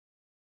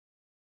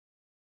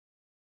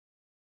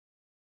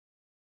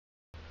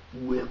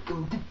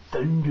Welcome to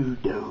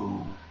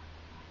Thunderdome.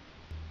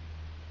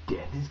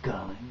 Death is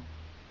calling.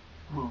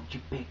 Won't you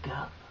pick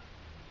up?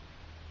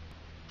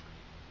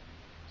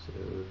 So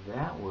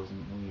that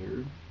wasn't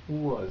weird,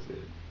 was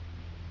it?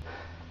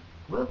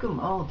 Welcome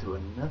all to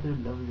another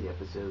lovely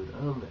episode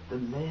of the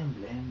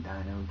BLAMB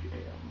Dino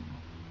Jam.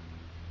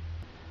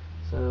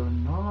 So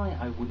normally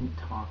I wouldn't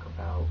talk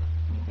about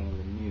anything in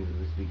the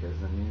news because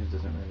the news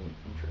doesn't really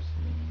interest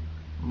me.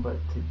 But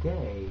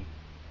today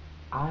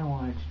I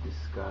wanted to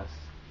discuss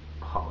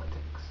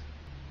politics.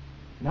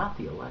 Not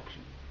the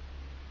election,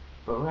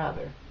 but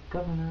rather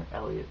Governor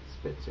Elliot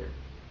Spitzer.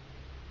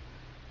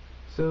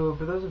 So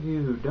for those of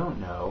you who don't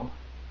know,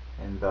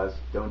 and thus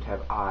don't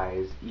have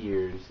eyes,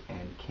 ears,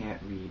 and can't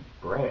read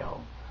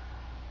Braille,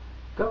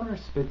 Governor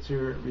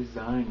Spitzer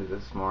resigned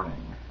this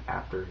morning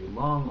after a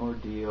long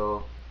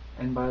ordeal,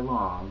 and by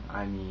long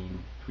I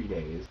mean 3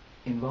 days,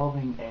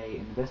 involving an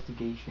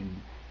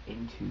investigation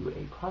into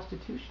a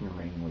prostitution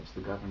ring which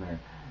the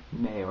governor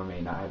may or may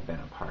not have been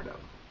a part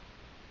of.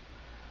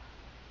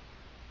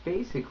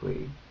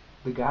 Basically,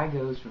 the guy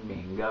goes from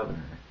being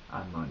governor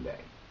on Monday,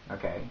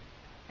 okay?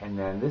 And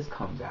then this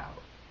comes out.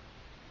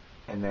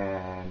 And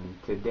then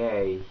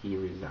today he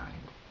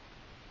resigned.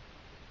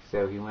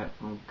 So he went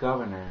from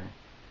governor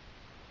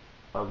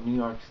of New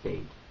York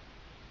State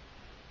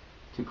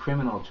to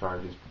criminal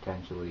charges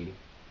potentially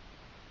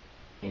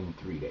in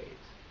 3 days.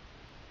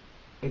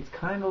 It's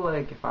kind of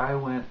like if I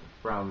went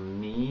from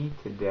me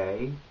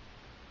today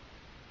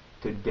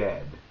to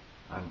dead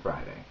on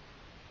Friday.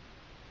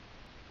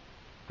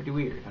 Pretty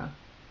weird, huh?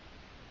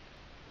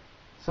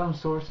 Some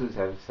sources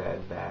have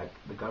said that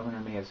the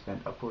governor may have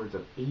spent upwards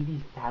of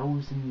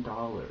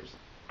 $80,000.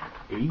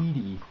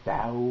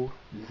 $80,000.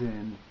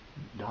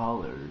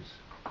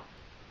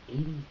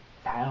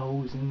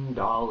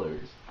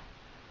 $80,000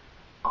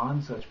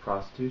 on such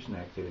prostitution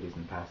activities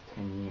in the past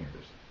 10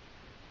 years.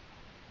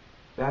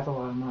 That's a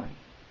lot of money.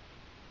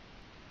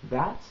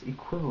 That's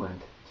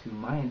equivalent to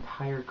my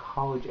entire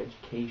college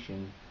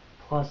education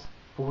plus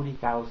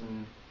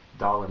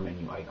 $40,000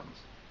 menu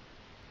items.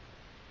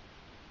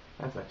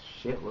 That's a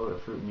shitload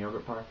of fruit and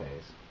yogurt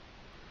parfaits.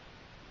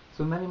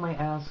 So many might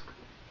ask,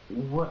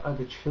 what are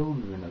the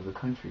children of the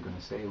country going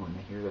to say when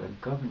they hear that a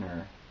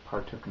governor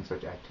partook in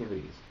such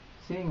activities?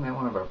 Seeing that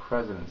one of our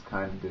presidents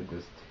kind of did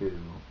this too.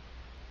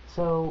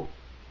 So,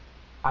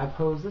 I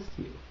pose this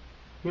to you.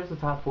 Here's the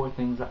top 4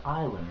 things that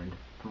I learned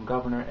from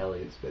Governor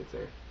Elliot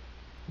Spitzer.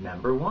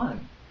 Number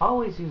 1.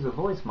 Always use a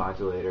voice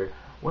modulator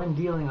when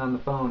dealing on the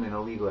phone in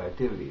illegal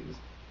activities.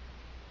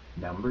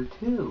 Number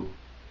 2.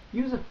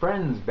 Use a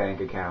friend's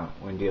bank account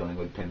when dealing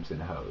with pimps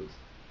and hoes.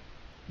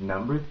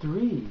 Number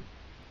 3.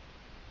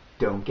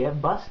 Don't get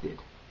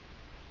busted.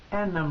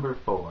 And number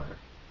 4.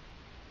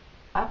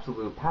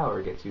 Absolute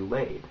power gets you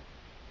laid.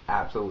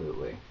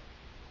 Absolutely.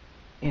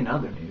 In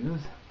other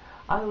news,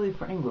 I leave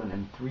for England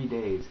in 3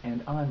 days,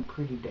 and I'm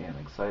pretty damn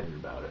excited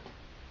about it.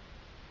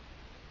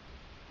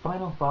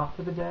 Final thought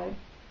for the day?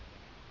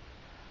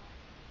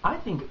 I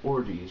think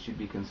orgies should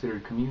be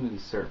considered community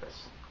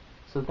service,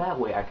 so that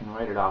way I can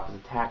write it off as a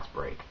tax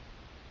break.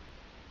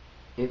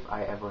 If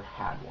I ever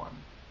had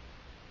one.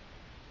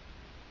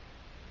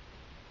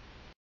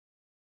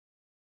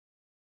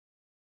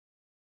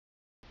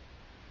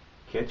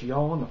 Catch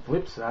y'all on the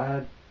flip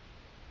side.